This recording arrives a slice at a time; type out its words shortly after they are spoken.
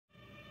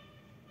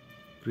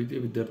ಪ್ರೀತಿಯ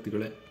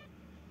ವಿದ್ಯಾರ್ಥಿಗಳೇ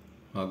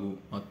ಹಾಗೂ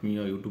ಆತ್ಮೀಯ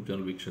ಯೂಟ್ಯೂಬ್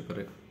ಚಾನಲ್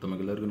ವೀಕ್ಷಕರೇ,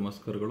 ತಮಗೆಲ್ಲರಿಗೂ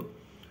ನಮಸ್ಕಾರಗಳು.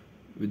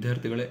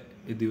 ವಿದ್ಯಾರ್ಥಿಗಳೇ,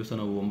 ಈ ದಿವಸ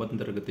ನಾವು 9ನೇ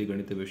ತರಗತಿ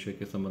ಗಣಿತ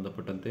ವಿಷಯಕ್ಕೆ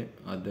ಸಂಬಂಧಪಟ್ಟಂತೆ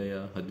ಅಧ್ಯಾಯ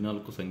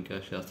 14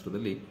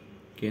 ಸಂಖ್ಯಾಶಾಸ್ತ್ರದಲ್ಲಿ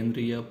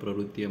ಕೇಂದ್ರೀಯ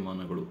ಪ್ರವೃತ್ತಿಯ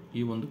ಮಾನಗಳು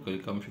ಈ ಒಂದು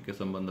ಕಲಿಕಾಂಶಕ್ಕೆ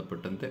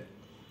ಸಂಬಂಧಪಟ್ಟಂತೆ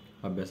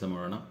ಅಭ್ಯಾಸ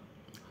ಮಾಡೋಣ.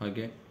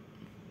 ಹಾಗೆ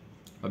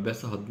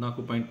ಅಭ್ಯಾಸ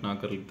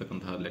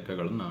 14.4ರಲ್ಲಿರ್ತಕ್ಕಂತಹ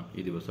ಲೆಕ್ಕಗಳನ್ನು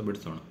ಈ ದಿವಸ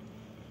ಬಿಡಿಸೋಣ.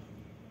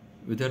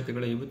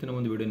 ವಿದ್ಯಾರ್ಥಿಗಳೇ, ಇವತ್ತಿನ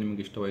ಒಂದು ವಿಡಿಯೋ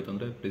ನಿಮಗೆ ಇಷ್ಟವಾಯಿತು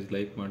ಅಂದರೆ ಪ್ಲೀಸ್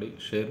ಲೈಕ್ ಮಾಡಿ,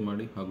 ಶೇರ್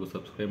ಮಾಡಿ ಹಾಗೂ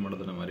ಸಬ್ಸ್ಕ್ರೈಬ್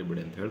ಮಾಡೋದನ್ನು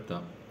ಮರಿಬೇಡಿ ಅಂತ ಹೇಳ್ತಾ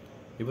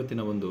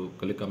ಇವತ್ತಿನ ಒಂದು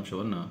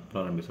ಕಲಿಕಾಂಶವನ್ನು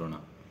ಪ್ರಾರಂಭಿಸೋಣ.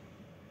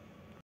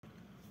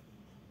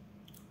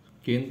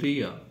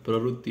 ಕೇಂದ್ರೀಯ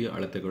ಪ್ರವೃತ್ತಿಯ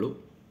ಅಳತೆಗಳು.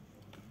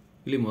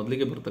 ಇಲ್ಲಿ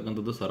ಮೊದಲಿಗೆ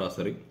ಬರ್ತಕ್ಕಂಥದ್ದು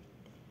ಸರಾಸರಿ.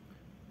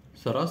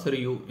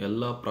 ಸರಾಸರಿಯು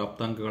ಎಲ್ಲ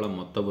ಪ್ರಾಪ್ತಾಂಕಗಳ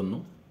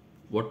ಮೊತ್ತವನ್ನು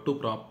ಒಟ್ಟು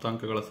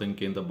ಪ್ರಾಪ್ತಾಂಕಗಳ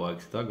ಸಂಖ್ಯೆಯಿಂದ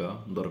ಭಾಗಿಸಿದಾಗ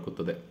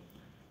ದೊರಕುತ್ತದೆ.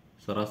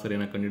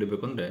 ಸರಾಸರಿಯನ್ನು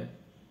ಕಂಡುಹಿಡಬೇಕು ಅಂದರೆ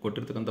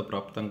ಕೊಟ್ಟಿರ್ತಕ್ಕಂಥ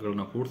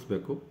ಪ್ರಾಪ್ತಾಂಕಗಳನ್ನ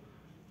ಕೂಡಿಸ್ಬೇಕು,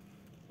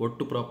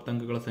 ಒಟ್ಟು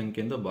ಪ್ರಾಪ್ತಾಂಕಗಳ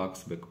ಸಂಖ್ಯೆಯಿಂದ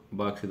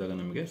ಭಾಗಿಸಿದಾಗ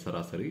ನಮಗೆ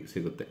ಸರಾಸರಿ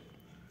ಸಿಗುತ್ತೆ.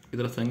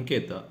 ಇದರ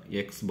ಸಂಕೇತ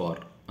ಎಕ್ಸ್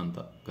ಬಾರ್ ಅಂತ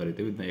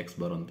ಕರಿತೀವಿ. ಇದನ್ನ ಎಕ್ಸ್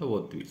ಬಾರ್ ಅಂತ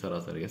ಓದ್ತೀವಿ,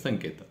 ಸರಾಸರಿಯ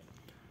ಸಂಕೇತ.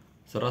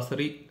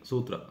 ಸರಾಸರಿ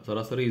ಸೂತ್ರ: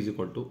 ಸರಾಸರಿ ಈಸ್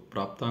ಈಕ್ವಲ್ ಟು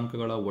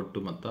ಪ್ರಾಪ್ತಾಂಕಗಳ ಒಟ್ಟು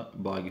ಮೊತ್ತ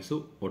ಭಾಗಿಸು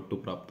ಒಟ್ಟು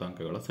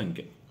ಪ್ರಾಪ್ತಾಂಕಗಳ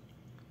ಸಂಖ್ಯೆ.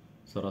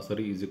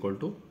 ಸರಾಸರಿ ಈಸ್ ಈಕ್ವಲ್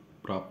ಟು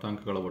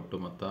ಪ್ರಾಪ್ತಾಂಕಗಳ ಒಟ್ಟು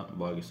ಮೊತ್ತ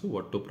ಭಾಗಿಸು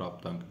ಒಟ್ಟು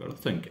ಪ್ರಾಪ್ತಾಂಕಗಳ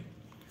ಸಂಖ್ಯೆ.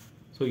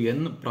 So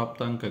N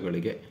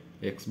ಪ್ರಾಪ್ತಾಂಕಗಳಿಗೆ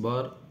X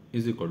bar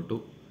is equal to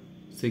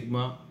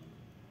sigma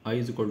I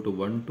is equal to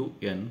 1 to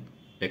n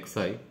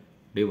xi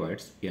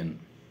divides N.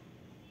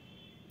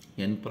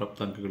 N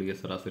ಪ್ರಾಪ್ತಾಂಕಗಳಿಗೆ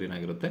ಸರಾಸರಿ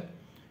ಏನಾಗಿರುತ್ತೆ?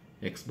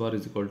 X bar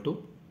is equal to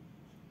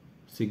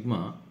sigma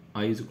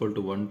I is equal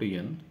to 1 to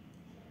n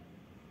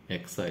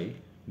xi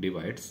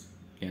divides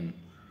N.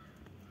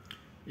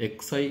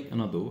 xi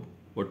ಅನ್ನೋದು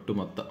ಒಟ್ಟು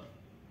ಮೊತ್ತ,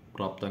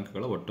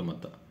 ಪ್ರಾಪ್ತಾಂಕಗಳ ಒಟ್ಟು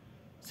ಮೊತ್ತ.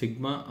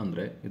 Sigma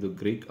ಅಂದರೆ ಇದು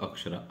Greek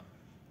ಅಕ್ಷರ,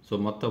 so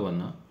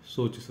ಮೊತ್ತವನ್ನು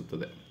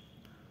ಸೂಚಿಸುತ್ತದೆ.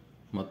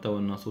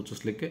 ಮೊತ್ತವನ್ನು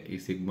ಸೂಚಿಸಲಿಕ್ಕೆ ಈ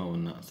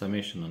ಸಿಗ್ಮಾವನ್ನು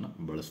ಸಮೇಷನನ್ನು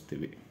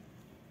ಬಳಸ್ತೀವಿ.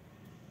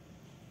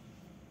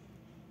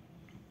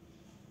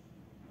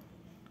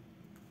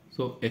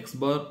 So X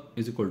bar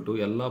is equal to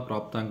ಎಲ್ಲ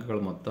ಪ್ರಾಪ್ತಾಂಕಗಳ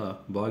ಮೊತ್ತ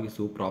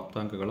ಭಾಗಿಸು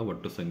ಪ್ರಾಪ್ತಾಂಕಗಳ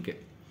ಒಟ್ಟು ಸಂಖ್ಯೆ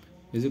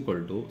is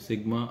equal to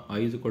sigma I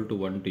is equal to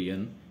 1 to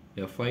n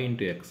fi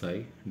into xi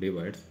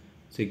divides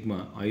sigma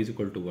I is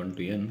equal to 1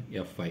 to n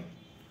fi.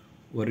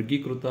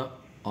 ವರ್ಗೀಕೃತ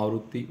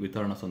ಆವೃತ್ತಿ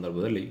ವಿತರಣಾ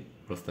ಸಂದರ್ಭದಲ್ಲಿ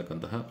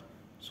ಬಳಸ್ತಕ್ಕಂತಹ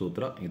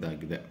ಸೂತ್ರ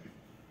ಇದಾಗಿದೆ.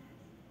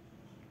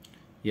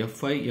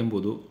 fi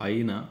ಎಂಬುದು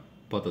ಐನ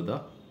ಪದದ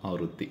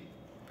ಆವೃತ್ತಿ.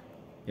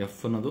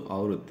 ಎಫ್ ಅನ್ನೋದು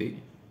ಆವೃತ್ತಿ,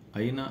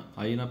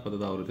 ಐನ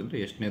ಪದದ ಆವೃತ್ತಿ ಅಂದರೆ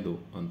ಎಷ್ಟನೇದು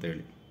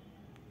ಅಂತೇಳಿ.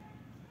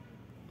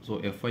 ಸೊ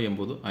fi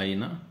ಎಂಬುದು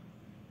ಐನ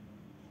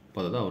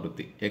ಪದದ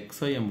ಆವೃತ್ತಿ.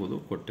 xi ಎಂಬುದು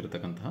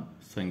ಕೊಟ್ಟಿರ್ತಕ್ಕಂತಹ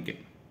ಸಂಖ್ಯೆ,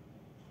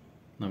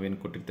 ನಾವೇನು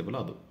ಕೊಟ್ಟಿರ್ತೀವಲ್ಲ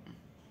ಅದು.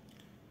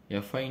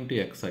 fi ಇಂಟು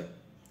xi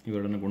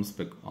ಇವೆರಡನ್ನು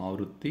ಗುಣಿಸ್ಬೇಕು,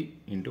 ಆವೃತ್ತಿ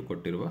ಇಂಟು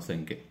ಕೊಟ್ಟಿರುವ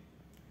ಸಂಖ್ಯೆ.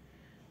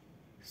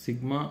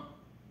 ಸಿಗ್ಮಾ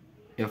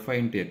fi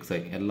ಇಂಟು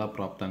xi ಎಲ್ಲ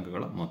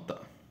ಪ್ರಾಪ್ತಾಂಕಗಳ ಮೊತ್ತ.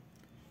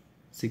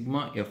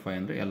 ಸಿಗ್ಮಾ fi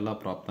ಅಂದರೆ ಎಲ್ಲ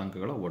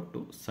ಪ್ರಾಪ್ತಾಂಕಗಳ ಒಟ್ಟು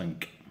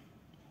ಸಂಖ್ಯೆ.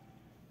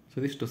 ಸೊ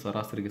ಇದಿಷ್ಟು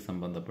ಸರಾಸರಿಗೆ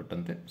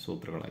ಸಂಬಂಧಪಟ್ಟಂತೆ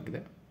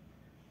ಸೂತ್ರಗಳಾಗಿದೆ.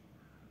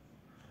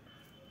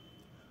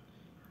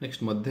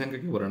 ನೆಕ್ಸ್ಟ್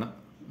ಮಧ್ಯಾಂಕಕ್ಕೆ ಬರೋಣ.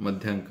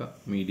 ಮಧ್ಯಾಂಕ,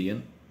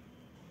 ಮೀಡಿಯನ್.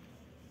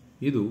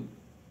 ಇದು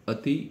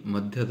ಅತಿ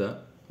ಮಧ್ಯದ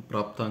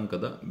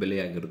ಪ್ರಾಪ್ತಾಂಕದ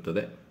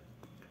ಬೆಲೆಯಾಗಿರುತ್ತದೆ.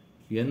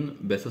 ಎನ್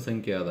ಬೆಸ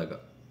ಸಂಖ್ಯೆ ಆದಾಗ,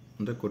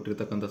 ಅಂದರೆ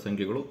ಕೊಟ್ಟಿರ್ತಕ್ಕಂಥ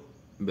ಸಂಖ್ಯೆಗಳು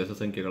ಬೆಸ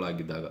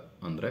ಸಂಖ್ಯೆಗಳಾಗಿದ್ದಾಗ,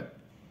 ಅಂದರೆ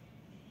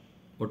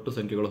ಒಟ್ಟು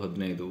ಸಂಖ್ಯೆಗಳು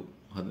 15,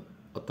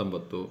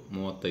 19,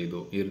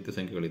 35 ಈ ರೀತಿ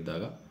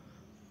ಸಂಖ್ಯೆಗಳಿದ್ದಾಗ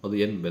ಅದು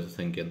ಎನ್ ಬೆಸ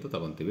ಸಂಖ್ಯೆ ಅಂತ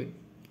ತಗೊತೀವಿ.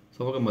 ಸೊ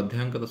ಅವಾಗ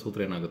ಮಧ್ಯಾಂಕದ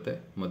ಸೂತ್ರ ಏನಾಗುತ್ತೆ?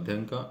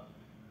 ಮಧ್ಯಾಂಕ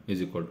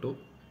ಈಸ್ ಈಕ್ವಲ್ ಟು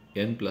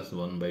n +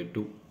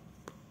 1/2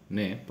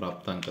 ನೇ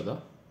ಪ್ರಾಪ್ತಾಂಕದ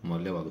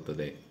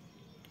ಮೌಲ್ಯವಾಗುತ್ತದೆ.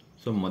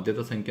 ಸೊ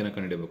ಮಧ್ಯದ ಸಂಖ್ಯೆನ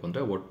ಕಂಡುಹಿಡಬೇಕು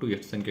ಅಂದರೆ ಒಟ್ಟು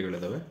ಎಷ್ಟು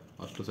ಸಂಖ್ಯೆಗಳಿದ್ದಾವೆ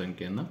ಅಷ್ಟು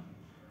ಸಂಖ್ಯೆಯನ್ನು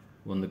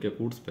ಒಂದಕ್ಕೆ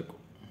ಕೂಡಿಸ್ಬೇಕು.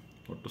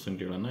 ಒಟ್ಟು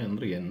ಸಂಖ್ಯೆಗಳನ್ನು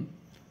ಅಂದರೆ n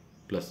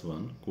 +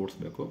 1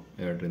 ಕೂಡಿಸ್ಬೇಕು,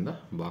 2ರಿಂದ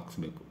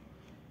ಭಾಗಿಸ್ಬೇಕು.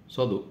 ಸೊ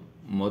ಅದು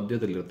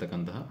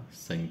ಮಧ್ಯದಲ್ಲಿರ್ತಕ್ಕಂತಹ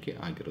ಸಂಖ್ಯೆ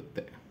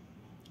ಆಗಿರುತ್ತೆ,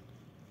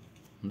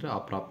 ಅಂದರೆ ಆ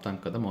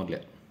ಪ್ರಾಪ್ತಾಂಕದ ಮೌಲ್ಯ.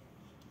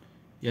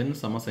 n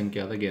ಸಮ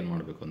ಸಂಖ್ಯೆ ಆದಾಗ ಏನು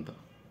ಮಾಡಬೇಕು ಅಂತ.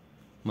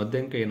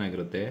 ಮಧ್ಯಾಂಕ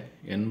ಏನಾಗಿರುತ್ತೆ?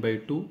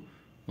 n/2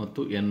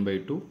 ಮತ್ತು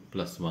n/2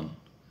 + 1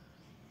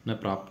 ನ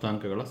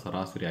ಪ್ರಾಪ್ತಾಂಕಗಳ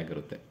ಸರಾಸರಿ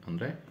ಆಗಿರುತ್ತೆ.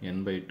 ಅಂದರೆ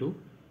n/2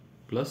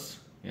 +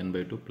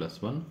 n/2 +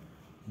 1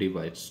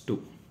 ಡಿವೈಡ್ಸ್ 2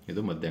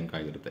 ಇದು ಮಧ್ಯಾಂಕ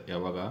ಆಗಿರುತ್ತೆ.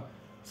 ಯಾವಾಗ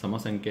ಸಮ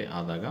ಸಂಖ್ಯೆ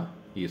ಆದಾಗ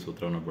ಈ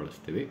ಸೂತ್ರವನ್ನು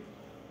ಬಳಸ್ತೀವಿ,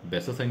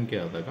 ಬೆಸ ಸಂಖ್ಯೆ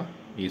ಆದಾಗ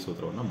ಈ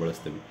ಸೂತ್ರವನ್ನು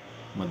ಬಳಸ್ತೀವಿ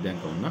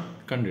ಮಧ್ಯಾಂಕವನ್ನು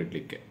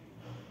ಕಂಡುಹಿಡಲಿಕ್ಕೆ.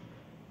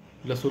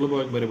 ಇಲ್ಲ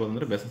ಸುಲಭವಾಗಿ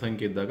ಬರೀಬೋದಂದರೆ ಬೆಸ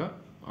ಸಂಖ್ಯೆ ಇದ್ದಾಗ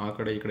ಆ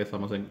ಕಡೆ ಈ ಕಡೆ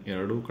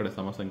ಎರಡೂ ಕಡೆ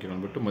ಸಮ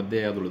ಸಂಖ್ಯೆಗಳನ್ನು ಬಿಟ್ಟು ಮಧ್ಯೆ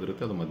ಯಾವುದು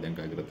ಉಳಿದಿರುತ್ತೆ ಅದು ಮಧ್ಯಾಂಕ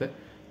ಆಗಿರುತ್ತೆ.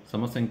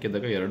 ಸಮ ಸಂಖ್ಯೆ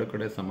ಇದ್ದಾಗ ಎರಡು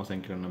ಕಡೆ ಸಮ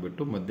ಸಂಖ್ಯೆಗಳನ್ನ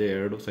ಬಿಟ್ಟು ಮಧ್ಯೆ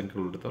 2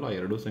 ಸಂಖ್ಯೆಗಳು ಇರ್ತಾವಲ್ಲ, ಆ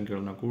 2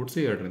 ಸಂಖ್ಯೆಗಳನ್ನ ಕೂಡಿಸಿ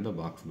 2ರಿಂದ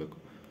ಭಾಗಿಸ್ಬೇಕು.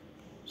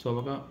 ಸೊ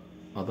ಅವಾಗ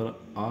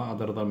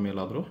ಅದರದ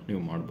ಮೇಲಾದರೂ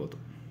ನೀವು ಮಾಡ್ಬೋದು.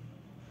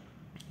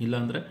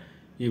 ಇಲ್ಲಾಂದರೆ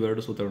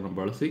ಇವೆರಡು ಸೂತ್ರಗಳನ್ನು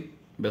ಬಳಸಿ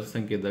ಬೆಸ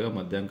ಸಂಖ್ಯೆ ಇದ್ದಾಗ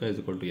ಮಧ್ಯಾಂಕ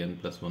ಈಸ್ ಈಕ್ವಲ್ ಟು n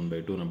 +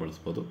 1/2ನ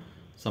ಬಳಸ್ಬೋದು.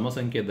 ಸಮ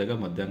ಸಂಖ್ಯೆ ಇದ್ದಾಗ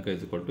ಮಧ್ಯಾಂಕ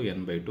is equal to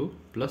n/2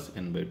 +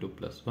 n/2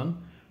 + 1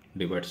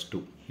 divides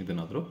 2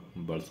 ಇದನ್ನಾದರೂ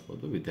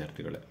ಬಳಸ್ಬೋದು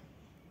ವಿದ್ಯಾರ್ಥಿಗಳೇ.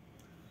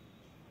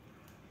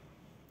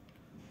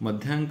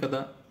 ಮಧ್ಯಾಂಕದ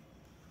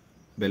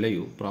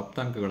ಬೆಲೆಯು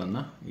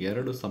ಪ್ರಾಪ್ತಾಂಕಗಳನ್ನು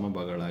 2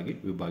 ಸಮಭಾಗಗಳಾಗಿ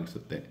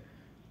ವಿಭಾಗಿಸುತ್ತೆ.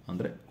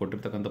 ಅಂದರೆ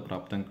ಕೊಟ್ಟಿರ್ತಕ್ಕಂಥ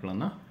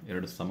ಪ್ರಾಪ್ತಾಂಕಗಳನ್ನು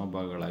 2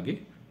 ಸಮಭಾಗಗಳಾಗಿ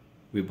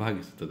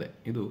ವಿಭಾಗಿಸುತ್ತದೆ.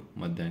 ಇದು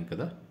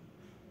ಮಧ್ಯಾಂಕದ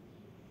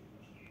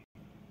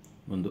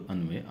ಒಂದು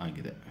ಅನ್ವಯ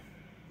ಆಗಿದೆ.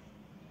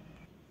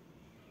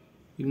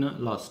 ಇನ್ನು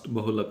ಲಾಸ್ಟ್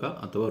ಬಹುಲಕ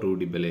ಅಥವಾ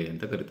ರೂಢಿ ಬೆಲೆ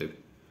ಅಂತ ಕರಿತೇವೆ.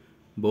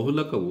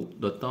 ಬಹುಲಕವು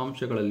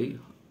ದತ್ತಾಂಶಗಳಲ್ಲಿ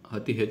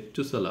ಅತಿ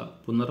ಹೆಚ್ಚು ಸಲ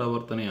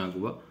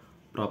ಪುನರಾವರ್ತನೆಯಾಗುವ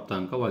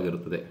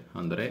ಪ್ರಾಪ್ತಾಂಕವಾಗಿರುತ್ತದೆ.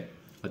 ಅಂದರೆ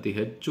ಅತಿ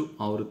ಹೆಚ್ಚು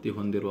ಆವೃತ್ತಿ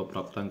ಹೊಂದಿರುವ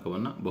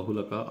ಪ್ರಾಪ್ತಾಂಕವನ್ನು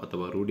ಬಹುಲಕ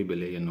ಅಥವಾ ರೂಢಿ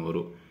ಬೆಲೆ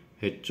ಎನ್ನುವರು.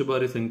 ಹೆಚ್ಚು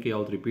ಬಾರಿ ಸಂಖ್ಯೆ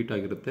ಯಾವುದು ರಿಪೀಟ್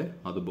ಆಗಿರುತ್ತೆ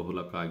ಅದು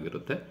ಬಹುಲಕ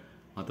ಆಗಿರುತ್ತೆ,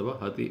 ಅಥವಾ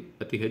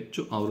ಅತಿ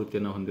ಹೆಚ್ಚು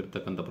ಆವೃತ್ತಿಯನ್ನು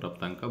ಹೊಂದಿರತಕ್ಕಂಥ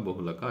ಪ್ರಾಪ್ತಾಂಕ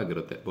ಬಹುಲಕ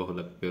ಆಗಿರುತ್ತೆ.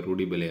 ಬಹುಲಕಕ್ಕೆ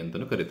ರೂಢಿ ಬೆಲೆ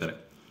ಅಂತಲೂ ಕರೀತಾರೆ.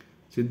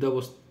 ಸಿದ್ಧ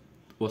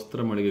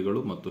ವಸ್ತ್ರ ಮಳಿಗೆಗಳು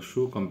ಮತ್ತು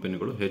ಶೂ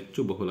ಕಂಪನಿಗಳು ಹೆಚ್ಚು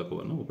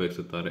ಬಹುಲಕವನ್ನು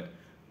ಉಪಯೋಗಿಸುತ್ತಾರೆ.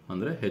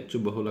 ಅಂದರೆ ಹೆಚ್ಚು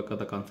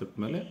ಬಹುಲಕದ ಕಾನ್ಸೆಪ್ಟ್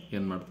ಮೇಲೆ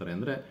ಏನು ಮಾಡ್ತಾರೆ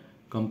ಅಂದರೆ,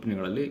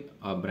 ಕಂಪ್ನಿಗಳಲ್ಲಿ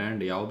ಆ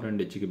ಬ್ರ್ಯಾಂಡ್ ಯಾವ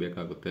ಬ್ರ್ಯಾಂಡ್ ಹೆಚ್ಚಿಗೆ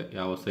ಬೇಕಾಗುತ್ತೆ,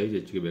 ಯಾವ ಸೈಜ್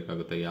ಹೆಚ್ಚಿಗೆ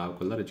ಬೇಕಾಗುತ್ತೆ, ಯಾವ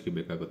ಕಲರ್ ಹೆಚ್ಚಿಗೆ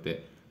ಬೇಕಾಗುತ್ತೆ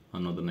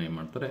ಅನ್ನೋದನ್ನು ಏನು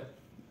ಮಾಡ್ತಾರೆ,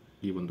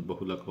 ಈ ಒಂದು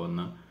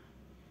ಬಹುಲಕವನ್ನು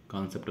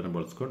ಕಾನ್ಸೆಪ್ಟನ್ನು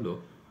ಬಳಸ್ಕೊಂಡು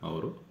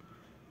ಅವರು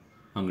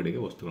ಅಂಗಡಿಗೆ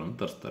ವಸ್ತುಗಳನ್ನು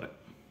ತರಿಸ್ತಾರೆ.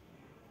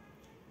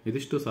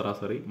 ಇದಿಷ್ಟು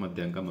ಸರಾಸರಿ,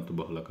 ಮಧ್ಯಾಂಕ ಮತ್ತು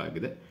ಬಹುಲಕ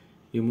ಆಗಿದೆ.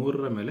 ಈ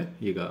ಮೂರರ ಮೇಲೆ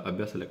ಈಗ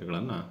ಅಭ್ಯಾಸ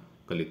ಲೆಕ್ಕಗಳನ್ನು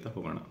ಕಲಿತಾ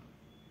ಹೋಗೋಣ.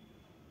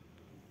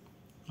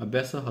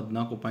 ಅಭ್ಯಾಸ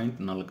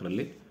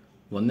 14.4ರಲ್ಲಿ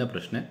 1ನೇ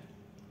ಪ್ರಶ್ನೆ.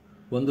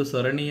 ಒಂದು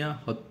ಸರಣಿಯ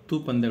 10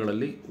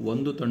 ಪಂದ್ಯಗಳಲ್ಲಿ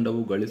ಒಂದು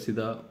ತಂಡವು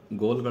ಗಳಿಸಿದ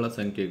ಗೋಲ್ಗಳ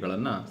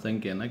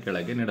ಸಂಖ್ಯೆಯನ್ನು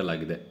ಕೆಳಗೆ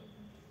ನೀಡಲಾಗಿದೆ.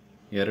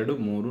 2,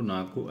 3,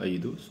 4,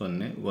 5,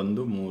 0,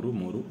 1, 3,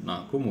 3,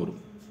 4, 3.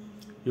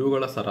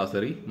 ಇವುಗಳ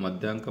ಸರಾಸರಿ,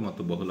 ಮಧ್ಯಾಂಕ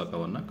ಮತ್ತು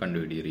ಬಹುಲಕವನ್ನು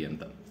ಕಂಡುಹಿಡಿಯಿರಿ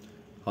ಅಂತ.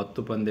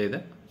 10 ಪಂದ್ಯ ಇದೆ.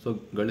 ಸೊ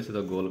ಗಳಿಸಿದ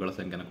ಗೋಲ್ಗಳ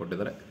ಸಂಖ್ಯೆಯನ್ನು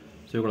ಕೊಟ್ಟಿದ್ದಾರೆ.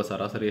 ಸೊ ಇವುಗಳ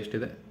ಸರಾಸರಿ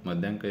ಎಷ್ಟಿದೆ,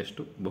 ಮಧ್ಯಾಂಕ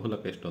ಎಷ್ಟು,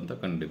 ಬಹುಲಕ ಎಷ್ಟು ಅಂತ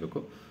ಕಂಡುಹಿಡಬೇಕು.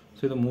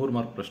 ಸೊ ಇದು 3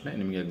 ಮಾರ್ಕ್ ಪ್ರಶ್ನೆ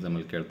ನಿಮಗೆ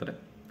ಎಕ್ಸಾಮಲ್ಲಿ ಕೇಳ್ತಾರೆ.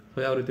 ಸೊ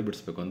ಯಾವ ರೀತಿ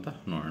ಬಿಡಿಸ್ಬೇಕು ಅಂತ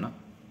ನೋಡೋಣ.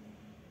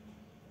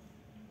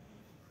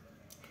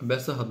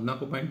 ಅಭ್ಯಾಸ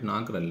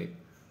 14.4ರಲ್ಲಿ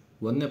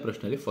 1ನೇ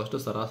ಪ್ರಶ್ನೆಯಲ್ಲಿ ಫಸ್ಟ್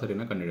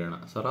ಸರಾಸರಿನ ಕಂಡುಹಿಡಿಯೋಣ.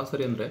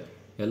 ಸರಾಸರಿ ಅಂದರೆ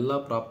ಎಲ್ಲ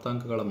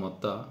ಪ್ರಾಪ್ತಾಂಕಗಳ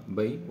ಮೊತ್ತ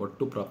ಬೈ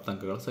ಒಟ್ಟು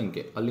ಪ್ರಾಪ್ತಾಂಕಗಳ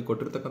ಸಂಖ್ಯೆ. ಅಲ್ಲಿ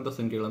ಕೊಟ್ಟಿರ್ತಕ್ಕಂಥ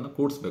ಸಂಖ್ಯೆಗಳನ್ನು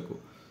ಕೂಡಿಸ್ಬೇಕು.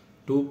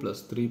 2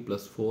 + 3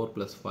 + 4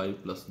 + 5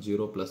 +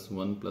 0 +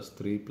 1 +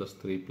 3 +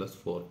 3 +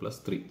 4 +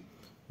 3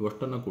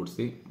 ಇವಷ್ಟನ್ನು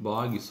ಕೂಡಿಸಿ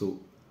ಭಾಗಿಸು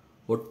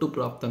ಒಟ್ಟು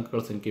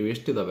ಪ್ರಾಪ್ತಾಂಕಗಳ ಸಂಖ್ಯೆ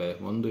ಎಷ್ಟಿದ್ದಾವೆ.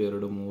 1,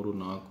 2, 3,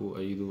 4,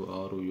 5,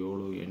 6,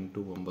 7,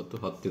 8, 9,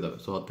 10 ಇದ್ದಾವೆ.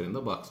 ಸೊ 10ರಿಂದ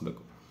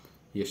ಭಾಗಿಸ್ಬೇಕು.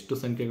 ಎಷ್ಟು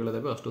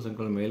ಸಂಖ್ಯೆಗಳಿದ್ದಾವೆ ಅಷ್ಟು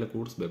ಸಂಖ್ಯೆಗಳ ಮೇಲೆ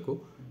ಕೂಡಿಸ್ಬೇಕು,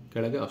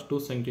 ಕೆಳಗೆ ಅಷ್ಟು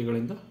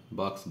ಸಂಖ್ಯೆಗಳಿಂದ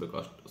ಭಾಗಿಸ್ಬೇಕು.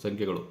 ಅಷ್ಟು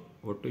ಸಂಖ್ಯೆಗಳು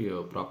ಒಟ್ಟು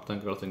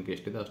ಪ್ರಾಪ್ತಾಂಕಗಳ ಸಂಖ್ಯೆ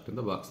ಎಷ್ಟಿದೆ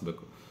ಅಷ್ಟಿಂದ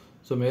ಭಾಗಿಸ್ಬೇಕು.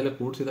 ಸೊ ಮೇಲೆ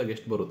ಕೂಡಿಸಿದಾಗ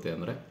ಎಷ್ಟು ಬರುತ್ತೆ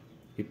ಅಂದರೆ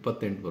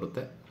 28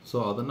 ಬರುತ್ತೆ. ಸೊ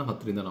ಅದನ್ನು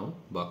 10ರಿಂದ ನಾವು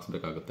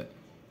ಭಾಗಿಸ್ಬೇಕಾಗುತ್ತೆ.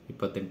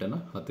 28ಅನ್ನು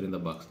 10ರಿಂದ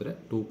ಭಾಗಿಸಿದ್ರೆ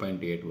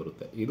 2.8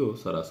 ಬರುತ್ತೆ. ಇದು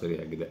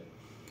ಸರಾಸರಿಯಾಗಿದೆ.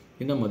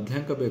 ಇನ್ನು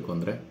ಮಧ್ಯಾಂಕ ಬೇಕು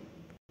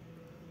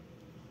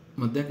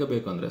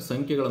ಅಂದರೆ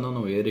ಸಂಖ್ಯೆಗಳನ್ನು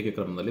ನಾವು ಏರಿಕೆ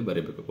ಕ್ರಮದಲ್ಲಿ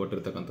ಬರೀಬೇಕು.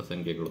 ಕೊಟ್ಟಿರ್ತಕ್ಕಂಥ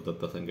ಸಂಖ್ಯೆಗಳು,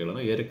 ದತ್ತ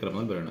ಸಂಖ್ಯೆಗಳನ್ನು ಏರಿಕೆ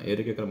ಕ್ರಮದಲ್ಲಿ ಬರೋಣ.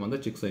 ಏರಿಕೆ ಕ್ರಮ ಅಂದರೆ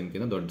ಚಿಕ್ಕ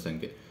ಸಂಖ್ಯೆನ ದೊಡ್ಡ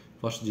ಸಂಖ್ಯೆ.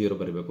 ಫಸ್ಟ್ 0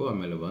 ಬರೀಬೇಕು,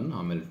 ಆಮೇಲೆ 1,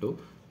 ಆಮೇಲೆ 2,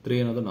 3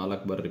 ಅನ್ನೋದು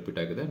 4 ಬಾರಿ ರಿಪೀಟ್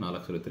ಆಗಿದೆ,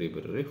 4 ಸರಿ 3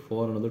 ಬರೀರಿ.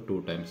 4 ಅನ್ನೋದು 2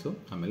 ಟೈಮ್ಸು,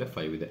 ಆಮೇಲೆ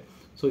 5 ಇದೆ.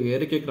 ಸೊ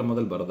ಏರಿಕೆ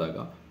ಕ್ರಮದಲ್ಲಿ ಬರೆದಾಗ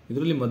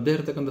ಇದರಲ್ಲಿ ಮಧ್ಯೆ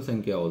ಇರತಕ್ಕಂಥ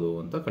ಸಂಖ್ಯೆ ಯಾವುದು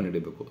ಅಂತ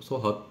ಕಂಡುಹಿಡಿಬೇಕು. ಸೊ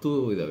 10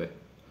 ಇದ್ದಾವೆ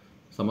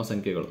ಸಮ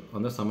ಸಂಖ್ಯೆಗಳು,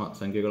 ಅಂದರೆ ಸಮ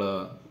ಸಂಖ್ಯೆಗಳ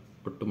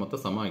ಒಟ್ಟು ಮೊತ್ತ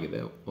ಸಮ ಆಗಿದೆ.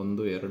 1,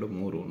 2,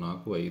 3,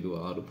 4, 5,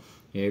 6,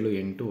 7,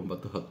 8,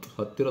 9, 10.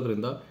 10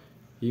 ಇರೋದ್ರಿಂದ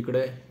ಈ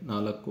ಕಡೆ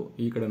 4,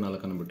 ಈ ಕಡೆ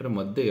 4 ಬಿಟ್ಟರೆ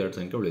ಮಧ್ಯೆ 2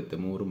 ಸಂಖ್ಯೆ ಉಳಿಯುತ್ತೆ,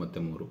 3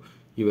 ಮತ್ತು 3.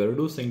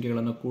 ಇವೆರಡೂ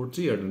ಸಂಖ್ಯೆಗಳನ್ನು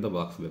ಕೂಡಿಸಿ 2ರಿಂದ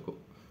ಭಾಗಿಸ್ಬೇಕು.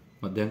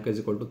 ಮಧ್ಯಾಂಕ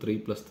 = 3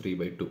 +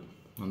 3/2.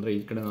 ಅಂದರೆ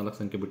ಈ ಕಡೆ 4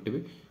 ಸಂಖ್ಯೆ ಬಿಟ್ಟಿವಿ,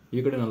 ಈ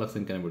ಕಡೆ 4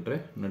 ಸಂಖ್ಯೆನ ಬಿಟ್ಟರೆ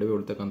ನಡುವೆ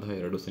ಉಳಿತಕ್ಕಂತಹ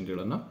 2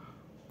 ಸಂಖ್ಯೆಗಳನ್ನು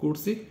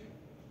ಕೂಡಿಸಿ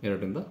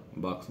 2ರಿಂದ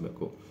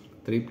ಭಾಗಿಸ್ಬೇಕು.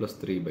 3 +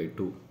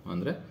 3/2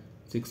 ಅಂದರೆ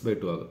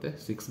 6/2 ಆಗುತ್ತೆ.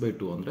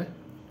 6/2 ಅಂದರೆ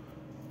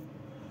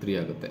 3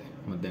 ಆಗುತ್ತೆ.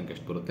 ಮಧ್ಯಾಂಕ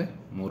ಎಷ್ಟು ಬರುತ್ತೆ,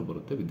 3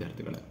 ಬರುತ್ತೆ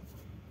ವಿದ್ಯಾರ್ಥಿಗಳೇ.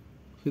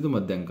 ಇದು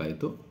ಮಧ್ಯಾಂಕ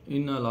ಆಯಿತು.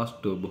 ಇನ್ನು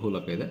ಲಾಸ್ಟ್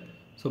ಬಹುಲಕ ಇದೆ.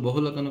 ಸೊ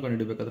ಬಹುಲಕನ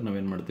ಕಂಡುಹಿಡಬೇಕಾದ್ರೆ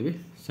ನಾವೇನು ಮಾಡ್ತೀವಿ,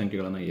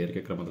 ಸಂಖ್ಯೆಗಳನ್ನು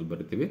ಏರಿಕೆ ಕ್ರಮದಲ್ಲಿ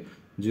ಬರಿತೀವಿ.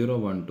 0,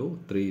 1, 2,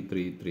 3,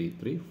 3, 3,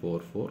 3, 4,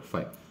 4,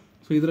 5.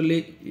 ಸೊ ಇದರಲ್ಲಿ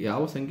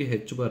ಯಾವ ಸಂಖ್ಯೆ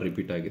ಹೆಚ್ಚು ಬಾರಿ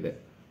ರಿಪೀಟ್ ಆಗಿದೆ.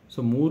 ಸೊ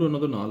 3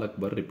 ಅನ್ನೋದು 4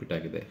 ಬಾರಿ ರಿಪೀಟ್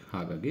ಆಗಿದೆ.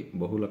 ಹಾಗಾಗಿ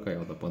ಬಹುಲಕ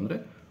ಯಾವುದಪ್ಪ ಅಂದರೆ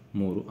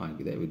 3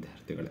 ಆಗಿದೆ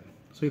ವಿದ್ಯಾರ್ಥಿಗಳೇ.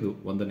 ಸೊ ಇದು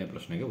 1ನೇ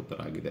ಪ್ರಶ್ನೆಗೆ ಉತ್ತರ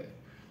ಆಗಿದೆ.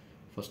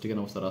 ಫಸ್ಟಿಗೆ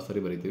ನಾವು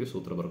ಸರಾಸರಿ ಬರಿತೀವಿ,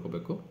 ಸೂತ್ರ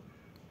ಬರ್ಕೋಬೇಕು,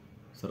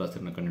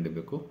 ಸರಾಸರಿನ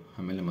ಕಂಡುಹಿಡಬೇಕು.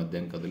 ಆಮೇಲೆ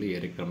ಮಧ್ಯಾಂಕದಲ್ಲಿ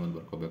ಏರಿಕೆ ಕ್ರಮದಲ್ಲಿ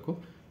ಬರ್ಕೋಬೇಕು,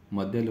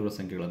 ಮಧ್ಯದಲ್ಲಿರುವ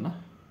ಸಂಖ್ಯೆಗಳನ್ನು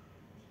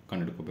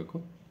ಕಂಡುಹಿಡ್ಕೋಬೇಕು.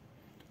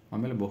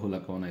 ಆಮೇಲೆ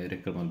ಬಹುಲಕವನ್ನು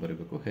ಏರಿಕೆ ಕ್ರಮದಲ್ಲಿ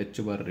ಬರೀಬೇಕು.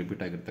 ಹೆಚ್ಚು ಬಾರಿ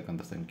ರಿಪೀಟ್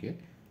ಆಗಿರ್ತಕ್ಕಂಥ ಸಂಖ್ಯೆ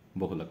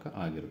ಬಹುಲಕ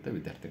ಆಗಿರುತ್ತೆ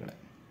ವಿದ್ಯಾರ್ಥಿಗಳೇ.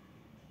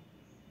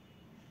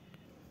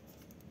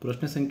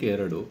 ಪ್ರಶ್ನೆ ಸಂಖ್ಯೆ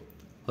 2.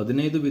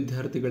 15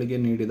 ವಿದ್ಯಾರ್ಥಿಗಳಿಗೆ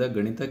ನೀಡಿದ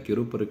ಗಣಿತ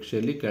ಕಿರು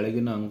ಪರೀಕ್ಷೆಯಲ್ಲಿ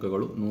ಕೆಳಗಿನ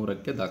ಅಂಕಗಳು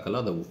 100ಕ್ಕೆ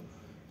ದಾಖಲಾದವು.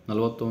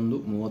 41,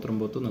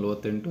 39,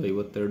 48,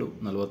 52,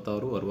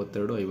 46,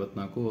 62,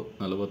 54,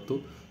 40,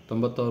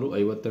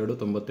 96,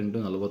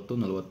 52, 98, 40,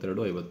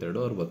 42,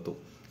 52, 60.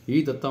 ಈ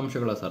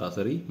ದತ್ತಾಂಶಗಳ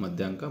ಸರಾಸರಿ,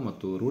 ಮಧ್ಯಾಂಕ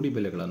ಮತ್ತು ರೂಢಿ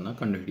ಬೆಲೆಗಳನ್ನು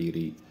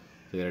ಕಂಡುಹಿಡಿಯಿರಿ.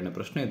 2ನೇ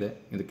ಪ್ರಶ್ನೆ ಇದೆ.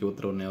 ಇದಕ್ಕೆ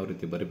ಉತ್ತರವನ್ನು ಯಾವ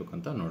ರೀತಿ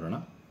ಬರೀಬೇಕಂತ ನೋಡೋಣ.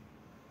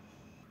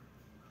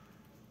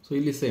 ಸೊ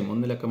ಇಲ್ಲಿ ಸೇಮ್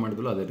ಒಂದೇ ಲೆಕ್ಕ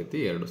ಮಾಡಿದ್ವಲ್ಲ ಅದೇ ರೀತಿ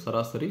 2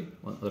 ಸರಾಸರಿ,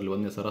 ಅದರಲ್ಲಿ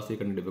ಒಂದೇ ಸರಾಸರಿ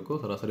ಕಂಡುಹಿಡಬೇಕು.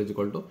 ಸರಾಸರಿ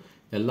 =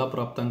 ಎಲ್ಲ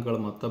ಪ್ರಾಪ್ತಾಂಕಗಳ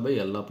ಮೊತ್ತ ಬೈ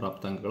ಎಲ್ಲ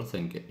ಪ್ರಾಪ್ತಾಂಕಗಳ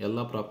ಸಂಖ್ಯೆ. ಎಲ್ಲ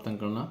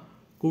ಪ್ರಾಪ್ತಾಂಕಗಳನ್ನ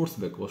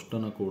ಕೂಡಿಸ್ಬೇಕು,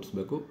 ಅಷ್ಟನ್ನು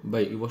ಕೂಡಿಸ್ಬೇಕು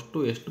ಬೈ ಇವಷ್ಟು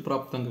ಎಷ್ಟು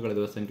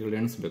ಪ್ರಾಪ್ತಾಂಕಗಳಿದೆ ಸಂಖ್ಯೆಗಳು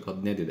ಎಣಿಸ್ಬೇಕು.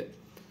 15 ಇದೆ.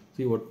 ಸೊ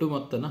ಈ ಒಟ್ಟು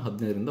ಮೊತ್ತನ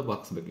 15ರಿಂದ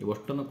ಭಾಗಿಸ್ಬೇಕು.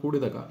 ಇವಷ್ಟನ್ನು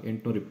ಕೂಡಿದಾಗ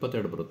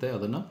 822 ಬರುತ್ತೆ.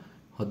 ಅದನ್ನು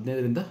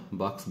 15ರಿಂದ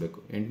ಭಾಗಿಸ್ಬೇಕು.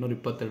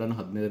 822ಅನ್ನು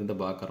 15ರಿಂದ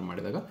ಭಾಗಾಕಾರ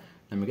ಮಾಡಿದಾಗ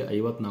ನಮಗೆ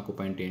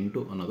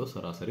 54.8 ಅನ್ನೋದು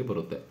ಸರಾಸರಿ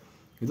ಬರುತ್ತೆ.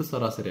 ಇದು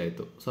ಸರಾಸರಿ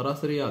ಆಯಿತು.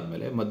 ಸರಾಸರಿ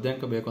ಆದಮೇಲೆ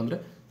ಮಧ್ಯಾಂಕ ಬೇಕು ಅಂದರೆ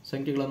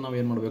ಸಂಖ್ಯೆಗಳನ್ನು ನಾವು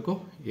ಏನು ಮಾಡಬೇಕು,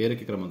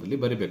 ಏರಿಕೆ ಕ್ರಮದಲ್ಲಿ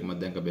ಬರಿಬೇಕು.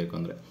 ಮಧ್ಯಾಂಕ ಬೇಕು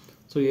ಅಂದರೆ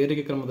ಸೊ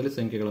ಏರಿಕೆ ಕ್ರಮದಲ್ಲಿ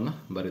ಸಂಖ್ಯೆಗಳನ್ನು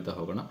ಬರಿತಾ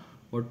ಹೋಗೋಣ.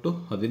 ಒಟ್ಟು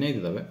 15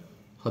 ಇದ್ದಾವೆ.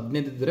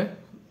 15 ಇದ್ದರೆ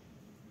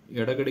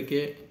ಎಡಗಡಿಕೆ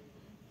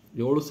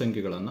 7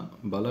 ಸಂಖ್ಯೆಗಳನ್ನು,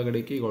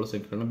 ಬಲಗಡಿಕೆ 7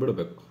 ಸಂಖ್ಯೆಗಳನ್ನು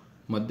ಬಿಡಬೇಕು.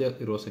 ಮಧ್ಯ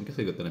ಇರುವ ಸಂಖ್ಯೆ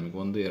ಸಿಗುತ್ತೆ ನಮಗೆ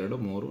 1 2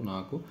 3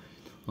 4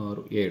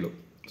 6 7.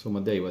 ಸೊ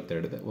ಮಧ್ಯ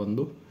 52 ಇದೆ.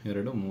 1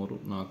 2 3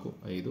 4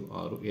 5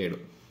 6 7.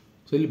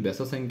 ಸೊ ಇಲ್ಲಿ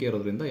ಬೆಸ ಸಂಖ್ಯೆ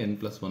ಇರೋದ್ರಿಂದ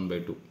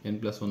n+1/2.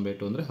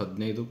 n+1/2 ಅಂದರೆ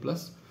 15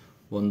 ಪ್ಲಸ್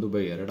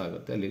 1/2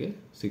 ಆಗುತ್ತೆ. ಅಲ್ಲಿಗೆ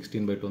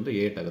 16/2 ಅಂದರೆ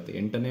 8 ಆಗುತ್ತೆ.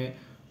 8ನೇ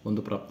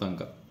ಒಂದು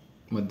ಪ್ರಾಪ್ತಾಂಕ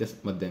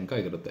ಮಧ್ಯಾಂಕ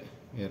ಆಗಿರುತ್ತೆ.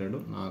 2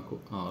 4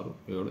 6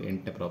 7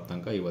 8ನೇ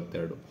ಪ್ರಾಪ್ತಾಂಕ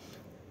 52.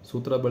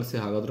 ಸೂತ್ರ ಬಳಸಿ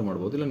ಹಾಗಾದರೂ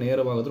ಮಾಡ್ಬೋದು, ಇಲ್ಲ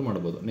ನೇರವಾಗಾದರೂ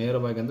ಮಾಡ್ಬೋದು.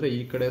 ನೇರವಾಗಿ ಅಂದರೆ ಈ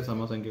ಕಡೆ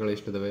ಸಮ ಸಂಖ್ಯೆಗಳು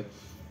ಎಷ್ಟಿದ್ದಾವೆ,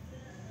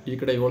 ಈ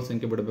ಕಡೆ 7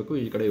 ಸಂಖ್ಯೆ ಬಿಡಬೇಕು,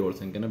 ಈ ಕಡೆ 7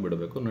 ಸಂಖ್ಯೆನ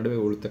ಬಿಡಬೇಕು. ನಡುವೆ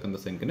ಉಳಿತಕ್ಕಂಥ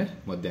ಸಂಖ್ಯೆನೇ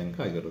ಮಧ್ಯಾಂಕ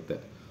ಆಗಿರುತ್ತೆ.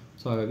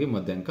 ಸೊ ಹಾಗಾಗಿ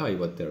ಮಧ್ಯಾಂಕ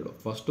 52.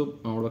 ಫಸ್ಟು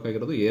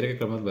ನೋಡಬೇಕಾಗಿರೋದು ಏರಿಕೆ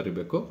ಕ್ರಮದಲ್ಲಿ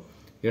ಬರೀಬೇಕು.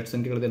 ಎಷ್ಟು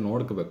ಸಂಖ್ಯೆಗಳಿದೆ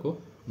ನೋಡ್ಕೋಬೇಕು.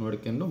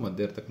 ನೋಡ್ಕೊಂಡು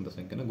ಮಧ್ಯ ಇರ್ತಕ್ಕಂಥ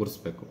ಸಂಖ್ಯೆನ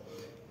ಗುರುಸ್ಬೇಕು.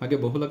 ಹಾಗೆ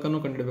ಬಹುಲಕನ್ನು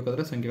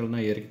ಕಂಡುಹಿಡಬೇಕಾದ್ರೆ ಸಂಖ್ಯೆಗಳನ್ನ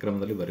ಏರಿಕೆ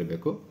ಕ್ರಮದಲ್ಲಿ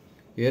ಬರೀಬೇಕು.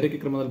 ಏರಿಕೆ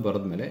ಕ್ರಮದಲ್ಲಿ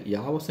ಬರೆದ ಮೇಲೆ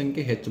ಯಾವ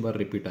ಸಂಖ್ಯೆ ಹೆಚ್ಚು ಬಾರಿ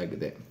ರಿಪೀಟ್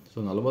ಆಗಿದೆ. ಸೊ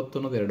 40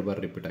 ಅನ್ನೋದು 2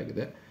 ಬಾರಿ ರಿಪೀಟ್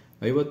ಆಗಿದೆ,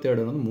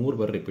 52 ಅನ್ನೋದು 3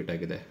 ಬಾರಿ ರಿಪೀಟ್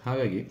ಆಗಿದೆ.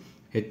 ಹಾಗಾಗಿ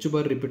ಹೆಚ್ಚು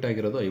ಬಾರಿ ರಿಪೀಟ್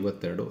ಆಗಿರೋದು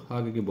 52.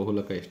 ಹಾಗಾಗಿ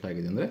ಬಹುಲಕ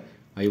ಎಷ್ಟಾಗಿದೆ ಅಂದರೆ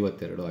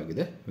 52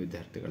 ಆಗಿದೆ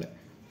ವಿದ್ಯಾರ್ಥಿಗಳೇ.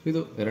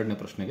 ಇದು 2ನೇ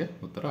ಪ್ರಶ್ನೆಗೆ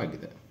ಉತ್ತರ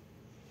ಆಗಿದೆ.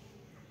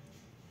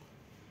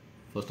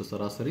 ಫಸ್ಟ್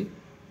ಸರಾಸರಿ,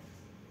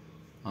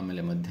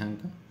 ಆಮೇಲೆ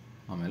ಮಧ್ಯಾಂಕ,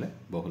 ಆಮೇಲೆ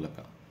ಬಹುಲಕ.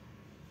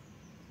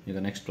 ಈಗ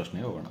ನೆಕ್ಸ್ಟ್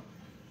ಪ್ರಶ್ನೆಗೆ ಹೋಗೋಣ.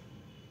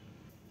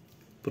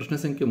 ಪ್ರಶ್ನೆ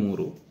ಸಂಖ್ಯೆ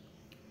 3.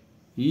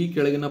 ಈ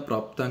ಕೆಳಗಿನ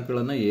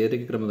ಪ್ರಾಪ್ತಾಂಕಗಳನ್ನು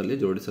ಏರಿಕೆ ಕ್ರಮದಲ್ಲಿ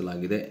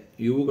ಜೋಡಿಸಲಾಗಿದೆ.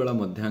 ಇವುಗಳ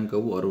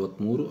ಮಧ್ಯಾಂಕವು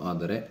 63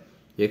 ಆದರೆ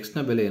ಎಕ್ಸ್ನ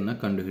ಬೆಲೆಯನ್ನು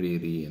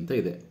ಕಂಡುಹಿಡಿಯಿರಿ ಅಂತ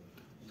ಇದೆ.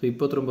 So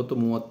 29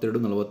 32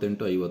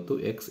 48 50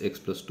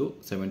 x+2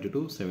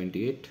 72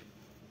 78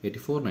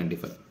 84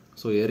 95.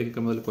 ಸೊ ಏರಿಕೆ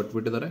ಕ್ರಮದಲ್ಲಿ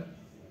ಕೊಟ್ಬಿಟ್ಟಿದ್ದಾರೆ,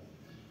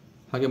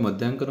 ಹಾಗೆ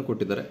ಮಧ್ಯಾಂಕನೂ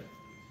ಕೊಟ್ಟಿದ್ದಾರೆ.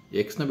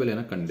 ಎಕ್ಸ್ನ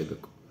ಬೆಲೆಯನ್ನು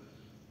ಕಂಡುಹಿಡಬೇಕು.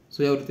 ಸೊ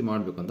ಯಾವ ರೀತಿ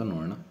ಮಾಡಬೇಕು ಅಂತ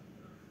ನೋಡೋಣ.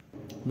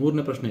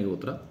 3ನೇ ಪ್ರಶ್ನೆಗೆ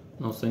ಉತ್ತರ.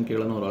 ನಾವು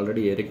ಸಂಖ್ಯೆಗಳನ್ನು ಅವ್ರು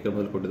ಆಲ್ರೆಡಿ ಏರಿಕೆ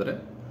ಕ್ರಮದಲ್ಲಿ ಕೊಟ್ಟಿದ್ದಾರೆ,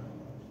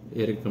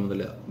 ಏರಿಕೆ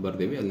ಕ್ರಮದಲ್ಲಿ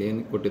ಬರ್ದೀವಿ. ಅಲ್ಲಿ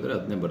ಏನು ಕೊಟ್ಟಿದ್ದಾರೆ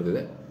ಅದನ್ನೇ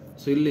ಬರೆದಿದೆ.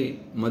 ಸೊ ಇಲ್ಲಿ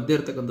ಮಧ್ಯ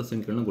ಇರ್ತಕ್ಕಂಥ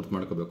ಸಂಖ್ಯೆಗಳನ್ನ ಗುರ್ತು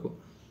ಮಾಡ್ಕೋಬೇಕು.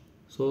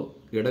 ಸೊ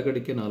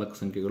ಎಡಗಡಿಕೆ 4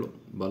 ಸಂಖ್ಯೆಗಳು,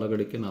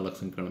 ಬಲಗಡಿಕೆ 4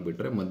 ಸಂಖ್ಯೆಗಳನ್ನ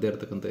ಬಿಟ್ಟರೆ ಮಧ್ಯ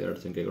ಇರ್ತಕ್ಕಂಥ 2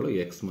 ಸಂಖ್ಯೆಗಳು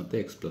ಎಕ್ಸ್ ಮತ್ತು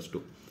x+2.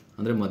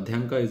 ಅಂದರೆ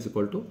ಮಧ್ಯಾಂಕ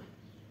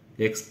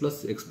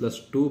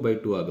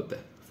x+2/2 ಆಗುತ್ತೆ.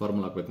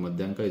 ಫಾರ್ಮುಲಾ ಹಾಕಬೇಕು.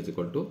 ಮಧ್ಯಾಂಕ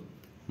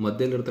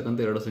ಮಧ್ಯದಲ್ಲಿರ್ತಕ್ಕಂಥ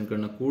 2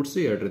 ಸಂಖ್ಯೆಗಳನ್ನ ಕೂಡಿಸಿ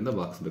 2ರಿಂದ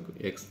ಭಾಗಿಸಬೇಕು.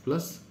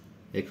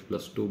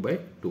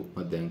 x+2/2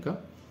 ಮಧ್ಯಾಂಕ.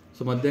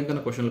 ಸೊ ಮಧ್ಯಾಂಕನ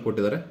ಕ್ವಶನಲ್ಲಿ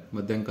ಕೊಟ್ಟಿದ್ದಾರೆ.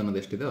 ಮಧ್ಯಾಂಕ ಅನ್ನೋದು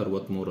ಎಷ್ಟಿದೆ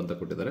 63 ಅಂತ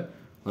ಕೊಟ್ಟಿದ್ದಾರೆ.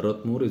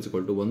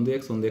 63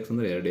 1x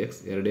ಅಂದರೆ 2x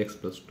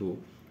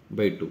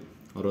 2x+2/2.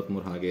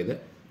 63 ಹಾಗೆ ಇದೆ.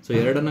 ಸೊ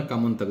 2ನ್ನು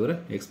ಕಾಮನ್ ತೆಗೆದ್ರೆ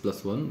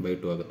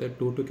x+1/2 ಆಗುತ್ತೆ.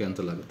 2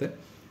 ಕ್ಯಾನ್ಸಲ್ ಆಗುತ್ತೆ.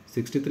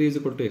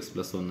 63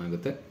 x+1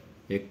 ಆಗುತ್ತೆ.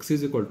 x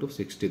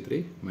 63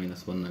 -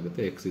 1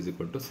 ಆಗುತ್ತೆ. x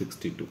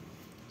 62.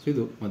 ಸೊ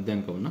ಇದು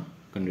ಮಧ್ಯಾಂಕವನ್ನು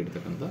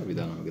ಕಂಡುಹಿಡ್ತಕ್ಕಂಥ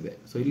ವಿಧಾನವಾಗಿದೆ.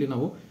 ಸೊ ಇಲ್ಲಿ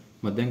ನಾವು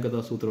ಮಧ್ಯಾಂಕದ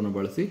ಸೂತ್ರವನ್ನು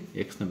ಬಳಸಿ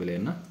ಎಕ್ಸ್ನ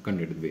ಬೆಲೆಯನ್ನು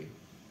ಕಂಡುಹಿಡಿದ್ವಿ.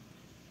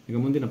 ಈಗ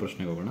ಮುಂದಿನ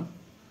ಪ್ರಶ್ನೆಗೆ ಹೋಗೋಣ.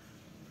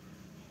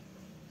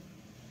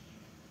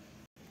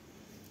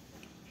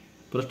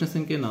 ಪ್ರಶ್ನೆ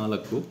ಸಂಖ್ಯೆ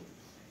 4.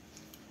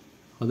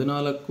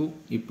 14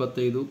 25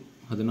 14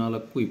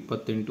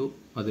 28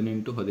 18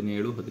 17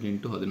 18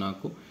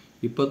 14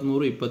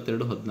 23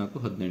 22 14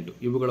 18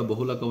 ಇವುಗಳ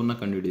ಬಹುಲಕವನ್ನು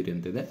ಕಂಡುಹಿಡಿಯಿರಿ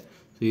ಅಂತಿದೆ.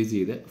 ಸೊ ಈಸಿ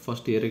ಇದೆ.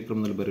 ಫಸ್ಟ್ ಏರಿಕೆ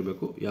ಕ್ರಮದಲ್ಲಿ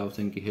ಬರೀಬೇಕು. ಯಾವ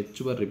ಸಂಖ್ಯೆ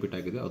ಹೆಚ್ಚು ಬಾರಿ ರಿಪೀಟ್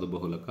ಆಗಿದೆ ಅದು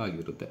ಬಹುಲಕ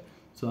ಆಗಿರುತ್ತೆ.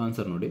 ಸೊ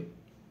ಆನ್ಸರ್ ನೋಡಿ.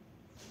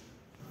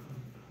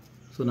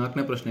 ಸೊ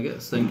 4ನೇ ಪ್ರಶ್ನೆಗೆ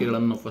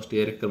ಸಂಖ್ಯೆಗಳನ್ನು ಫಸ್ಟ್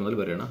ಏರಿಕೆ ಕ್ರಮದಲ್ಲಿ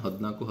ಬರೆಯೋಣ.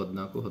 14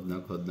 14 14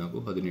 14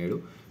 17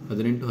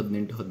 18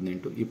 18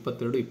 18 22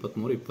 23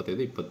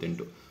 25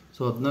 28.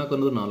 ಸೊ 14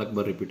 ಅನ್ನೋದು 4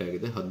 ಬಾರಿ ರಿಪೀಟ್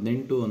ಆಗಿದೆ.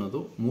 18 ಅನ್ನೋದು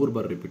 3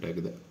 ಬಾರಿ ರಿಪೀಟ್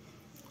ಆಗಿದೆ.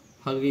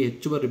 ಹಾಗಾಗಿ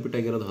ಹೆಚ್ಚು ಬಾರಿ ರಿಪೀಟ್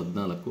ಆಗಿರೋದು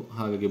 14.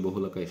 ಹಾಗಾಗಿ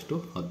ಬಹುಲಕ ಎಷ್ಟು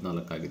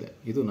 14 ಆಗಿದೆ.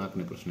 ಇದು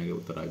 4ನೇ ಪ್ರಶ್ನೆಗೆ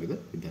ಉತ್ತರ ಆಗಿದೆ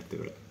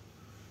ವಿದ್ಯಾರ್ಥಿಗಳೇ.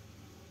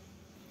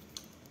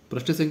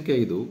 ಪ್ರಶ್ನೆ ಸಂಖ್ಯೆ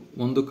 5.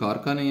 ಒಂದು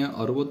ಕಾರ್ಖಾನೆಯ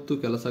 60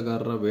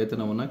 ಕೆಲಸಗಾರರ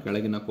ವೇತನವನ್ನು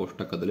ಕೆಳಗಿನ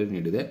ಕೋಷ್ಟಕದಲ್ಲಿ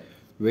ನೀಡಿದೆ.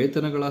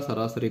 ವೇತನಗಳ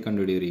ಸರಾಸರಿ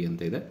ಕಂಡುಹಿಡಿಯಿರಿ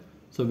ಅಂತ ಇದೆ.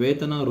 ಸೊ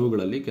ವೇತನ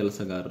ರೂಗಳಲ್ಲಿ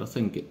ಕೆಲಸಗಾರರ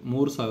ಸಂಖ್ಯೆ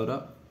 3000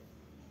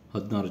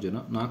 16 ಜನ,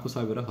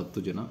 4000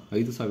 10 ಜನ,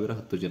 5000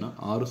 10 ಜನ,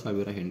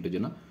 6000 8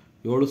 ಜನ,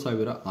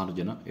 7000 6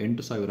 ಜನ,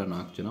 8000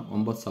 4 ಜನ,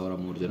 9000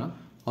 3 ಜನ,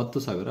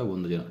 10000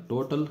 1 ಜನ.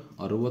 ಟೋಟಲ್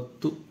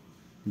 60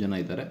 ಜನ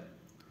ಇದ್ದಾರೆ,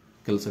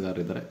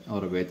 ಕೆಲಸಗಾರರಿದ್ದಾರೆ.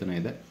 ಅವರ ವೇತನ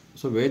ಇದೆ.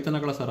 ಸೊ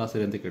ವೇತನಗಳ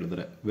ಸರಾಸರಿ ಅಂತ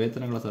ಕೇಳಿದ್ದಾರೆ.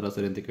 ವೇತನಗಳ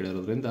ಸರಾಸರಿ ಅಂತ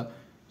ಕೇಳಿರೋದ್ರಿಂದ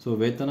ಸೊ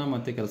ವೇತನ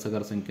ಮತ್ತು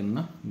ಕೆಲಸಗಾರ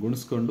ಸಂಖ್ಯೆಯನ್ನು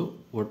ಗುಣಿಸ್ಕೊಂಡು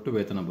ಒಟ್ಟು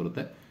ವೇತನ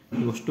ಬರುತ್ತೆ.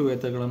 ಇಷ್ಟು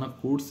ವೇತನಗಳನ್ನು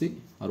ಕೂಡಿಸಿ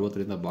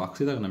 60ರಿಂದ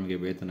ಭಾಗಿಸಿದಾಗ ನಮಗೆ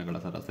ವೇತನಗಳ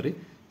ಸರಾಸರಿ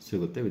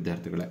ಸಿಗುತ್ತೆ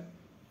ವಿದ್ಯಾರ್ಥಿಗಳೇ.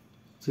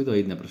 ಸೊ ಇದು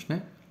 5ನೇ ಪ್ರಶ್ನೆ.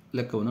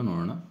 ಲೆಕ್ಕವನ್ನು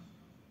ನೋಡೋಣ.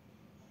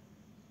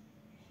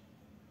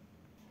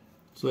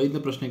 ಸೊ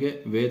 5ನೇ ಪ್ರಶ್ನೆಗೆ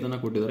ವೇತನ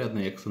ಕೊಟ್ಟಿದ್ದಾರೆ,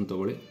 ಅದನ್ನ ಎಕ್ಸ್ ಅಂತ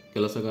ತಗೊಳ್ಳಿ.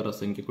 ಕೆಲಸಗಾರ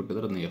ಸಂಖ್ಯೆ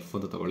ಕೊಟ್ಟಿದ್ದಾರೆ, ಅದನ್ನ ಎಫ್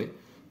ಅಂತ ತಗೊಳ್ಳಿ.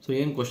 ಸೊ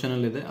ಏನು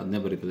ಕ್ವಶನಲ್ಲಿದೆ ಅದನ್ನೇ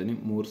ಬರೀತಿದ್ದೀನಿ.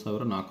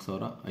 3000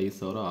 4000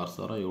 5000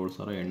 6000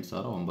 7000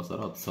 8000 9000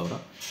 10000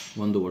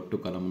 ಒಂದು ಒಟ್ಟು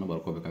ಕಾಲಮನ್ನು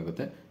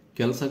ಬರ್ಕೋಬೇಕಾಗುತ್ತೆ.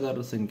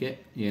 ಕೆಲಸಗಾರರ ಸಂಖ್ಯೆ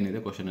ಏನಿದೆ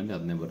ಕ್ವಶನಲ್ಲಿ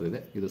ಅದನ್ನೇ ಬರೆದಿದೆ.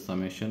 ಇದು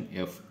ಸಮೇಷನ್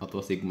ಎಫ್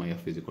ಅಥವಾ ಸಿಗ್ಮಾ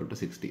ಎಫ್ =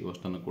 60.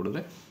 ಅಷ್ಟನ್ನು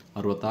ಕೊಡಿದ್ರೆ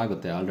 60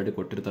 ಆಗುತ್ತೆ. ಆಲ್ರೆಡಿ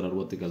ಕೊಟ್ಟಿರ್ತಾರೆ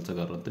 60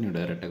 ಕೆಲಸಗಾರರು ಅಂತ, ನೀವು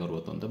ಡೈರೆಕ್ಟಾಗಿ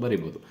 60 ಅಂತ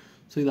ಬರಿಬೋದು.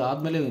 ಸೊ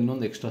ಇದಾದಮೇಲೆ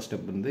ಇನ್ನೊಂದು ಎಕ್ಸ್ಟ್ರಾ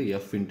ಸ್ಟೆಪ್ ಬಂದಿದೆ,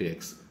 ಎಫ್ ಇಂಟು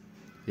ಎಕ್ಸ್.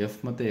 ಎಫ್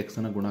ಮತ್ತು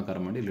ಎಕ್ಸನ್ನು ಗುಣಾಕಾರ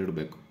ಮಾಡಿ ಇಲ್ಲಿ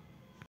ಇಡಬೇಕು.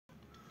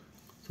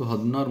 ಸೊ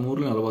 16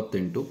 3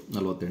 48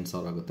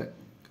 48,000 ಆಗುತ್ತೆ.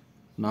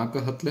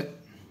 4 10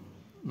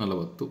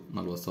 40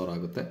 40,000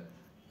 ಆಗುತ್ತೆ.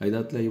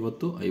 5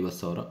 50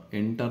 50,000,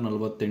 8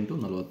 48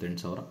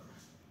 48,000,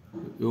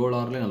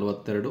 7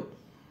 42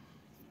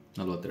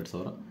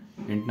 42,000,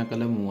 8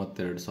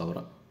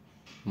 32,000,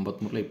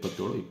 9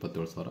 27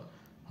 27,000,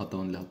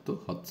 11 10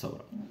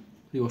 10,000.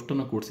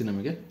 ಇವಷ್ಟನ್ನು ಕೂಡಿಸಿ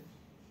ನಮಗೆ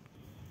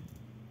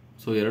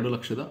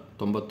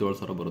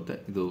 2,97,000 ಬರುತ್ತೆ.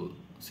 ಇದು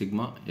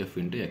ಸಿಗ್ಮಾ ಎಫ್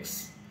ಇಂಟು ಎಕ್ಸ್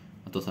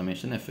ಅಥವಾ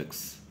ಸಮೇಷನ್ ಎಫ್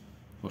ಎಕ್ಸ್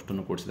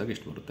ಅಷ್ಟನ್ನು ಕೂಡಿಸಿದಾಗ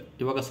ಇಷ್ಟು ಬರುತ್ತೆ.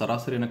 ಇವಾಗ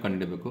ಸರಾಸರಿಯನ್ನು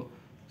ಕಂಡುಹಿಡಬೇಕು.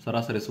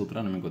 ಸರಾಸರಿ ಸೂತ್ರ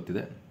ನಮಗೆ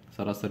ಗೊತ್ತಿದೆ.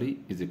 ಸರಾಸರಿ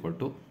is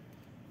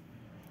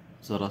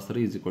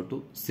equal to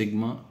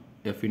sigma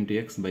F into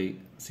X by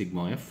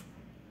sigma F.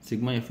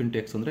 Sigma F into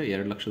X ಅಂದರೆ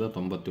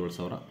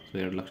 2,97,000.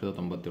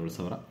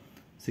 2,97,000.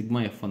 ಸಿಗ್ಮಾ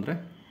ಎಫ್ ಅಂದರೆ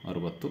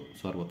 60.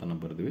 60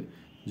 ಬರೆದಿವಿ.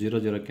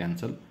 0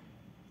 ಕ್ಯಾನ್ಸಲ್.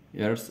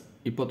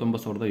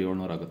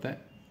 29,700 ಆಗುತ್ತೆ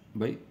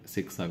ಬೈ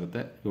 6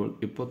 ಆಗುತ್ತೆ.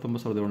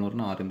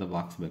 29,700ನ 6ರಿಂದ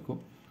ಬಾಗಿಸ್ಬೇಕು.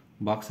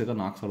 ಬಾಕ್ಸಿಗೆ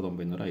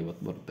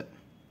 4,950 ಬರುತ್ತೆ.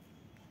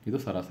 ಇದು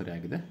ಸರಾಸರಿ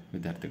ಆಗಿದೆ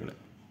ವಿದ್ಯಾರ್ಥಿಗಳೇ.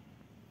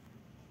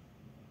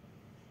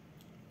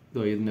 ಇದು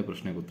 5ನೇ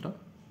ಪ್ರಶ್ನೆಗೆ ಉತ್ತರ.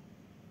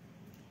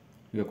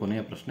 ಈಗ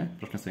ಕೊನೆಯ ಪ್ರಶ್ನೆ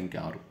ಸಂಖ್ಯೆ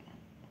 6.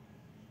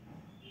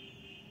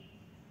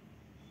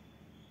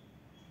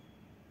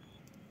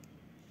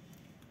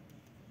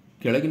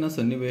 ಕೆಳಗಿನ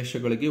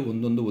ಸನ್ನಿವೇಶಗಳಿಗೆ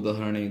ಒಂದೊಂದು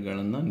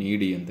ಉದಾಹರಣೆಗಳನ್ನು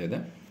ನೀಡಿ ಅಂತ ಇದೆ.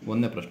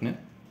 1ನೇ ಪ್ರಶ್ನೆ,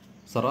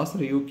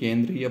 ಸರಾಸರಿಯು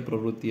ಕೇಂದ್ರೀಯ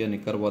ಪ್ರವೃತ್ತಿಯ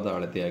ನಿಖರವಾದ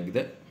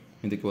ಅಳತೆಯಾಗಿದೆ.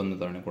 ಇದಕ್ಕೆ ಒಂದು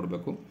ಉದಾಹರಣೆ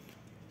ಕೊಡಬೇಕು.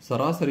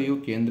 ಸರಾಸರಿಯು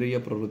ಕೇಂದ್ರೀಯ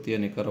ಪ್ರವೃತ್ತಿಯ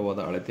ನಿಖರವಾದ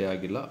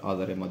ಅಳತೆಯಾಗಿಲ್ಲ,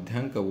 ಆದರೆ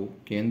ಮಧ್ಯಾಂಕವು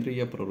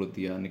ಕೇಂದ್ರೀಯ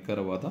ಪ್ರವೃತ್ತಿಯ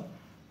ನಿಖರವಾದ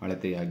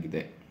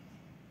ಅಳತೆಯಾಗಿದೆ.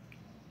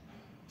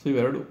 ಸೊ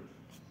ಇವೆರಡು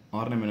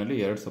 6ನೇ ಮೇನಲ್ಲಿ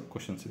 2 ಸಬ್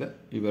ಕ್ವಶನ್ಸ್ ಇದೆ.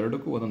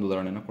 ಇವೆರಡಕ್ಕೂ ಒಂದೊಂದು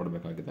ಉದಾಹರಣೆಯನ್ನು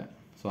ಕೊಡಬೇಕಾಗಿದೆ.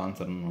 ಸೊ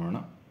ಆನ್ಸರ್ನ ನೋಡೋಣ.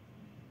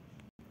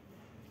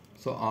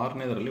 ಸೊ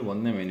 6ನೇದರಲ್ಲಿ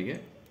 1ನೇ ಮೇನಿಗೆ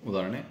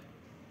ಉದಾಹರಣೆ,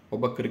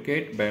 ಒಬ್ಬ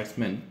ಕ್ರಿಕೆಟ್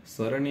ಬ್ಯಾಟ್ಸ್ಮನ್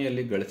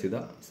ಸರಣಿಯಲ್ಲಿ ಗಳಿಸಿದ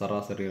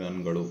ಸರಾಸರಿ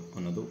ರನ್ಗಳು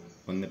ಅನ್ನೋದು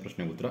 1ನೇ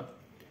ಪ್ರಶ್ನೆಗೆ ಉತ್ತರ.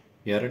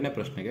 2ನೇ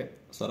ಪ್ರಶ್ನೆಗೆ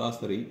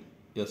ಸರಾಸರಿ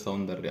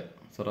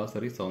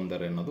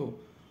ಸೌಂದರ್ಯ ಅನ್ನೋದು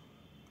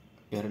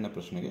 2ನೇ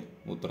ಪ್ರಶ್ನೆಗೆ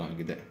ಉತ್ತರ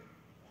ಆಗಿದೆ.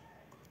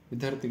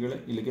 ವಿದ್ಯಾರ್ಥಿಗಳೇ,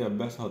 ಇಲ್ಲಿಗೆ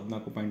ಅಭ್ಯಾಸ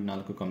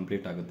 14.4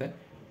 ಕಂಪ್ಲೀಟ್ ಆಗುತ್ತೆ.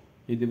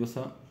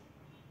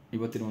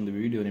 ಇವತ್ತಿನ ಒಂದು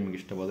ವಿಡಿಯೋ ನಿಮಗೆ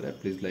ಇಷ್ಟವಾದರೆ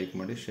ಪ್ಲೀಸ್ ಲೈಕ್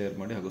ಮಾಡಿ, ಶೇರ್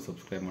ಮಾಡಿ ಹಾಗೂ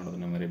ಸಬ್ಸ್ಕ್ರೈಬ್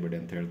ಮಾಡೋದನ್ನು ಮರಿಬೇಡಿ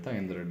ಅಂತ ಹೇಳ್ತಾ,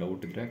 ಏನಾದರೂ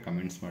ಡೌಟ್ ಇದ್ದರೆ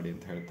ಕಮೆಂಟ್ಸ್ ಮಾಡಿ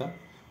ಅಂತ ಹೇಳ್ತಾ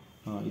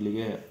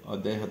ಇಲ್ಲಿಗೆ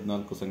ಅಧ್ಯಾಯ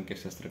 14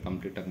 ಸಂಖ್ಯಾಶಾಸ್ತ್ರ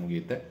ಕಂಪ್ಲೀಟಾಗಿ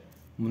ಮುಗಿಯುತ್ತೆ.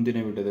 ಮುಂದಿನ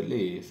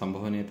ವಿಡಿಯೋದಲ್ಲಿ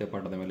ಸಂಭವನೀಯತೆ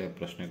ಪಾಠದ ಮೇಲೆ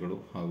ಪ್ರಶ್ನೆಗಳು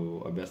ಹಾಗೂ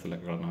ಅಭ್ಯಾಸ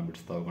ಲೆಕ್ಕಗಳನ್ನು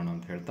ಬಿಡಿಸ್ತಾ ಹೋಗೋಣ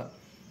ಅಂತ ಹೇಳ್ತಾ,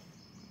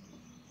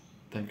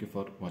 thank you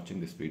for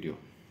watching this video.